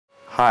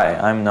Hi,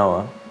 I'm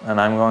Noah, and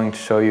I'm going to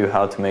show you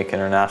how to make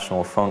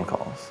international phone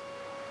calls.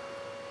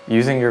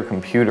 Using your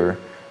computer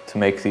to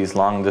make these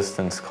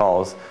long-distance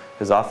calls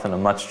is often a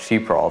much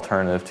cheaper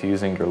alternative to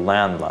using your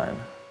landline.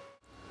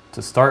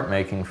 To start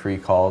making free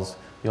calls,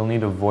 you'll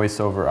need a voice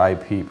over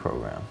IP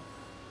program.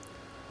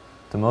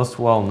 The most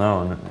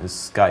well-known is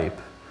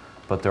Skype,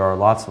 but there are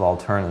lots of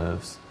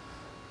alternatives,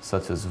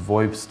 such as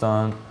Voip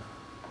Stunt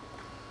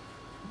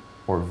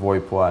or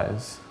Voip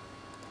Wise,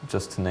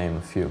 just to name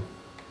a few.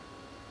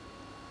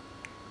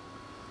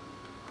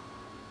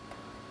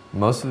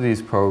 Most of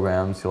these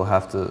programs you'll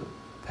have to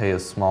pay a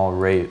small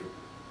rate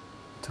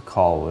to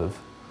call with,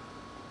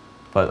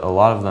 but a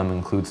lot of them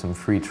include some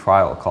free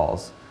trial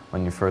calls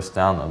when you first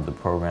download the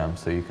program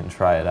so you can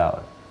try it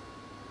out.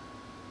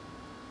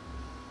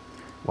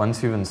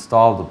 Once you've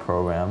installed the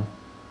program,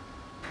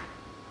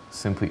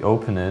 simply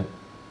open it,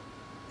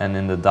 and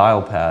in the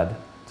dial pad,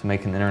 to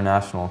make an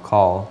international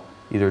call,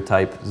 either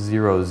type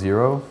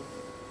 00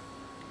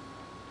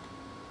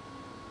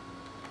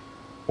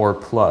 or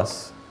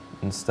plus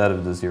instead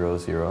of the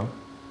 00,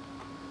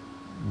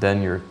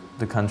 then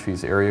the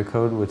country's area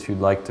code which you'd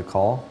like to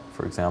call,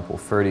 for example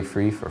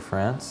 33 for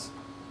France,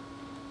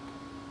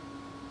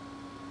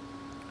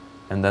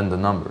 and then the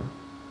number.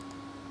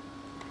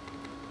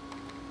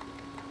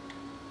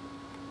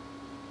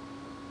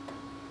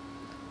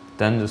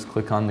 Then just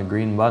click on the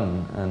green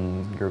button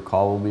and your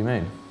call will be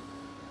made.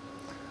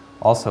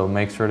 Also,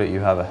 make sure that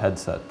you have a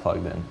headset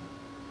plugged in.